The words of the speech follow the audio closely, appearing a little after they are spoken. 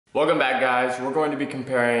Welcome back, guys. We're going to be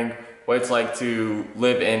comparing what it's like to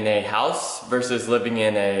live in a house versus living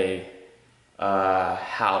in a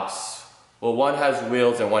house. Well, one has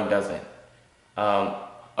wheels and one doesn't.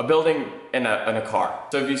 A building and a car.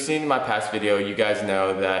 So if you've seen my past video, you guys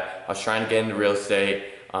know that I was trying to get into real estate.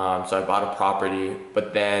 So I bought a property,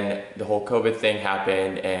 but then the whole COVID thing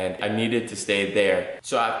happened and I needed to stay there.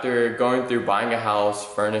 So after going through buying a house,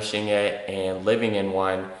 furnishing it, and living in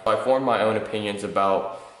one, I formed my own opinions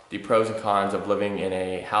about the pros and cons of living in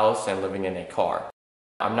a house and living in a car.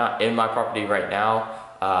 I'm not in my property right now.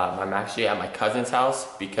 I'm actually at my cousin's house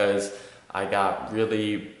because I got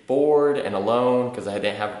really bored and alone because I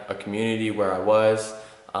didn't have a community where I was,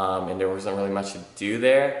 and there wasn't really much to do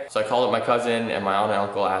there. So I called up my cousin, and my aunt and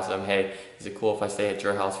uncle asked them, hey, is it cool if I stay at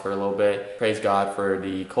your house for a little bit? Praise God for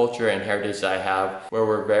the culture and heritage that I have where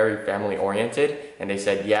we're very family oriented, and they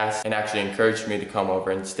said yes and actually encouraged me to come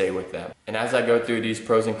over and stay with them. And as I go through these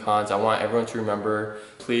pros and cons, I want everyone to remember,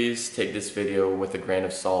 please take this video with a grain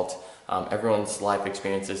of salt. Everyone's life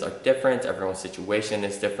experiences are different, everyone's situation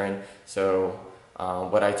is different, so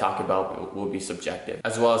what I talk about will be subjective,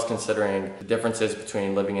 as well as considering the differences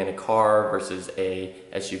between living in a car versus a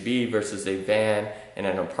SUV versus a van, and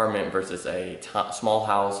an apartment versus a small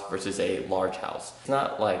house versus a large house. It's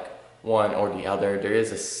not like one or the other. There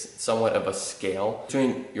is somewhat of a scale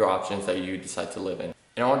between your options that you decide to live in.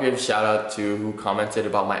 And I want to give a shout out to who commented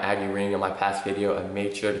about my Aggie ring in my past video and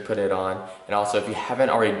made sure to put it on. And also, if you haven't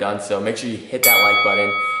already done so, make sure you hit that like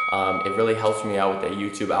button. It really helps me out with the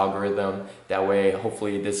YouTube algorithm. That way,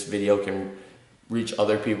 hopefully this video can reach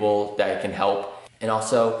other people that it can help. And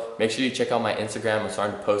also, make sure you check out my Instagram. I'm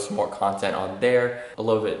starting to post more content on there, a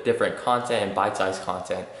little bit different content and bite-sized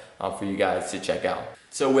content for you guys to check out.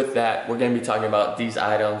 So with that, we're going to be talking about these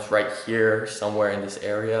items right here, somewhere in this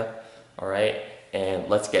area, all right? And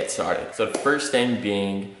let's get started. So the first thing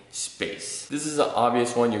being space. This is an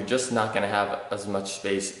obvious one. You're just not gonna have as much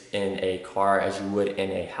space in a car as you would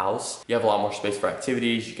in a house. You have a lot more space for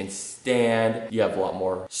activities, you can stand, you have a lot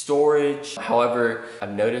more storage. However,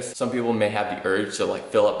 I've noticed some people may have the urge to like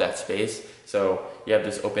fill up that space. So you have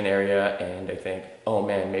this open area and they think, oh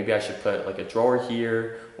man, maybe I should put like a drawer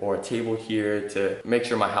here or a table here to make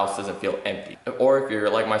sure my house doesn't feel empty. Or if you're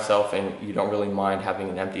like myself and you don't really mind having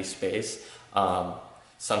an empty space,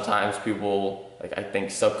 sometimes people, like I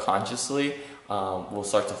think subconsciously, will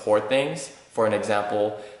start to hoard things. For an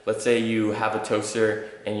example, let's say you have a toaster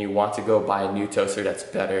and you want to go buy a new toaster that's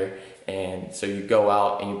better, and so you go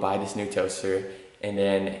out and you buy this new toaster, and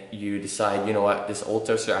then you decide, you know what, this old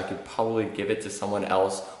toaster, I could probably give it to someone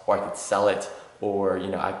else, or I could sell it, or you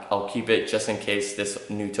know, I'll keep it just in case this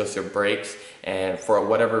new toaster breaks, and for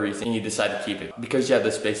whatever reason you decide to keep it because you have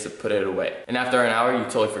the space to put it away. And after an hour you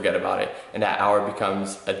totally forget about it, and that hour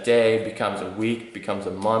becomes a day, becomes a week, becomes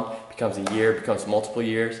a month, becomes a year, becomes multiple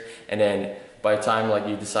years, and then by the time like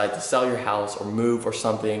you decide to sell your house or move or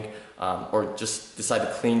something, or just decide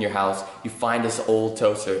to clean your house, you find this old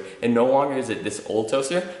toaster, and no longer is it this old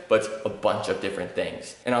toaster, but it's a bunch of different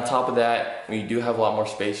things. And on top of that, when you do have a lot more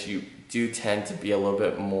space, you do tend to be a little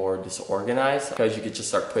bit more disorganized because you could just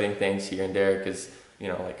start putting things here and there because, you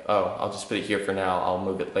know, like, oh, I'll just put it here for now, I'll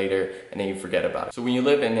move it later, and then you forget about it. So when you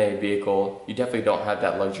live in a vehicle, you definitely don't have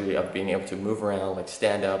that luxury of being able to move around, like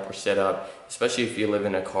stand up or sit up, especially if you live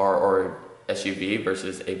in a car or SUV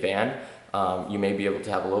versus a van. You may be able to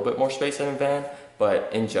have a little bit more space in a van,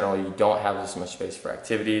 but in general, you don't have as much space for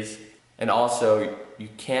activities. And also, you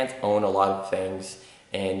can't own a lot of things,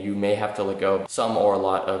 and you may have to let go of some or a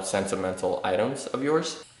lot of sentimental items of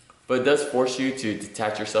yours. But it does force you to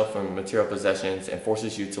detach yourself from material possessions and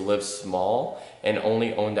forces you to live small and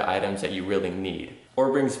only own the items that you really need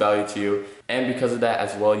or brings value to you. And because of that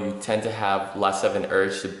as well, you tend to have less of an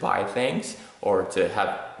urge to buy things or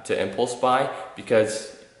to impulse buy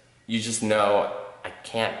because you just know, I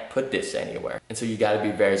can't put this anywhere. And so you gotta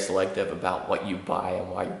be very selective about what you buy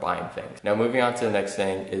and why you're buying things. Now moving on to the next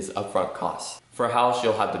thing is upfront costs. For a house,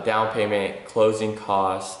 you'll have the down payment, closing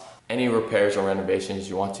costs, any repairs or renovations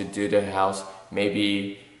you want to do to the house,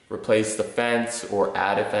 maybe replace the fence or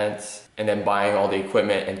add a fence, and then buying all the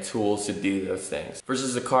equipment and tools to do those things.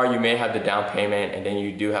 Versus a car, you may have the down payment and then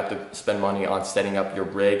you do have to spend money on setting up your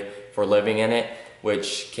rig for living in it,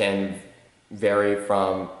 which can vary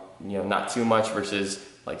from, you know, not too much versus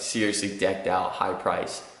like seriously decked out high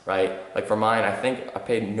price, right? Like for mine, I think I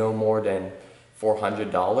paid no more than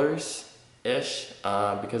 $400 ish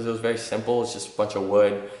because it was very simple. It's just a bunch of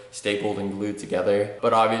wood stapled and glued together.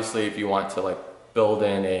 But obviously if you want to like build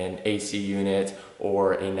in an AC unit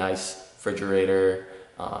or a nice refrigerator,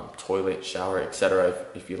 toilet, shower, etc.,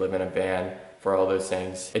 if you live in a van for all those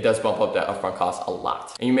things, it does bump up that upfront cost a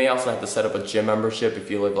lot. And you may also have to set up a gym membership if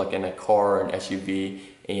you live like in a car or an SUV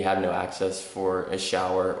and you have no access for a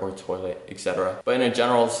shower or toilet, etc. But in a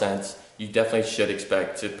general sense, you definitely should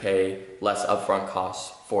expect to pay less upfront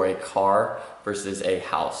costs for a car versus a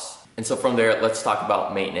house. And so from there, let's talk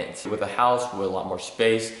about maintenance. With a house with a lot more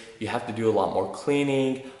space, you have to do a lot more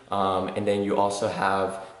cleaning, and then you also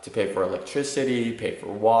have to pay for electricity, pay for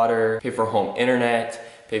water, pay for home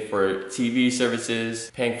internet, pay for TV services,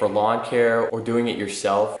 paying for lawn care, or doing it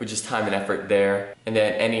yourself, which is time and effort there. And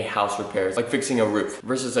then any house repairs, like fixing a roof.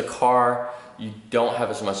 Versus a car, you don't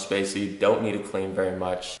have as much space, so you don't need to clean very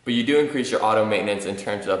much. But you do increase your auto maintenance in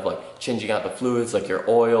terms of like changing out the fluids, like your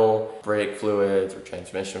oil, brake fluids, or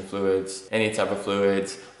transmission fluids, any type of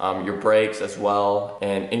fluids, your brakes as well,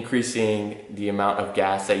 and increasing the amount of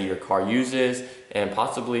gas that your car uses, and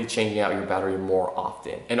possibly changing out your battery more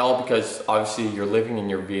often. And all because obviously you're living in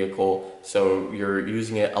your vehicle, so you're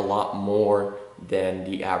using it a lot more than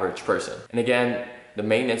the average person. And again, the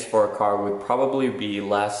maintenance for a car would probably be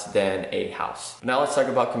less than a house. Now let's talk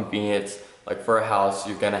about convenience. Like for a house,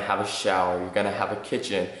 you're gonna have a shower, you're gonna have a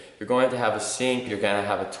kitchen, you're going to have a sink, you're gonna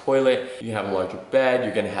have a toilet, you have a larger bed,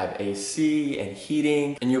 you're gonna have AC and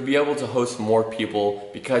heating, and you'll be able to host more people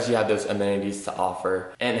because you have those amenities to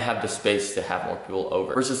offer and have the space to have more people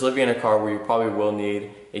over. Versus living in a car where you probably will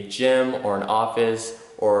need a gym or an office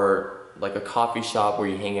or like a coffee shop where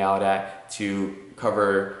you hang out at to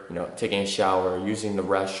cover, taking a shower, using the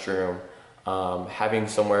restroom, having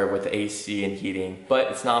somewhere with AC and heating.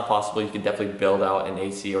 But it's not impossible. You can definitely build out an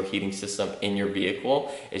AC or heating system in your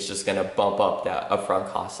vehicle. It's just gonna bump up that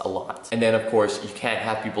upfront cost a lot. And then of course, you can't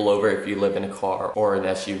have people over if you live in a car or an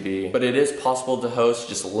SUV. But it is possible to host,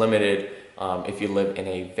 just limited if you live in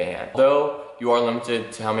a van. Though you are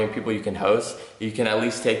limited to how many people you can host, you can at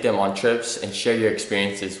least take them on trips and share your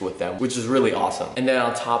experiences with them, which is really awesome. And then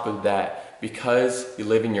on top of that, because you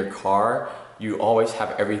live in your car, you always have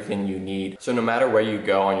everything you need. So no matter where you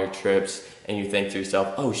go on your trips and you think to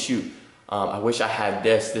yourself, oh shoot, I wish I had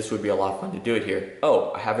this would be a lot of fun to do it here.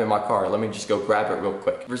 Oh, I have it in my car, let me just go grab it real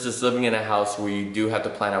quick. Versus living in a house where you do have to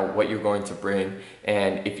plan out what you're going to bring,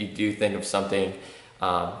 and if you do think of something,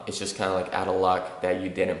 it's just kind of like out of luck that you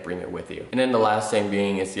didn't bring it with you. And then the last thing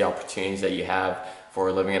being is the opportunities that you have for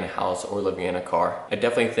living in a house or living in a car. I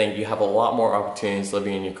definitely think you have a lot more opportunities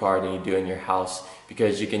living in your car than you do in your house,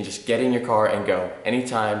 because you can just get in your car and go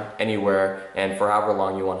anytime, anywhere, and for however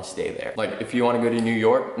long you want to stay there. Like if you want to go to New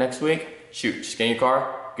York next week, shoot, just get in your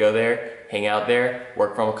car, go there, hang out there,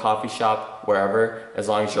 work from a coffee shop, wherever, as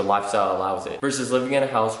long as your lifestyle allows it. Versus living in a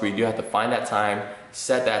house where you do have to find that time,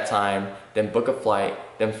 set that time, then book a flight,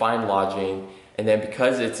 then find lodging, and then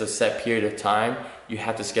because it's a set period of time, you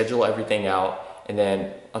have to schedule everything out. And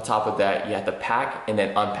then on top of that, you have to pack and then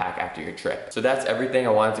unpack after your trip. So that's everything I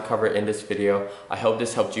wanted to cover in this video. I hope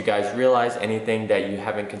this helped you guys realize anything that you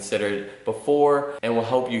haven't considered before, and will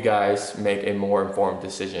help you guys make a more informed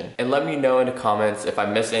decision. And let me know in the comments if I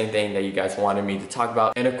missed anything that you guys wanted me to talk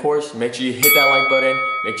about. And of course, make sure you hit that like button,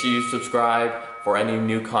 make sure you subscribe for any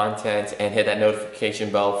new content, and hit that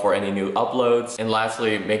notification bell for any new uploads. And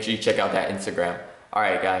lastly, make sure you check out that Instagram. All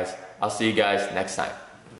right guys, I'll see you guys next time.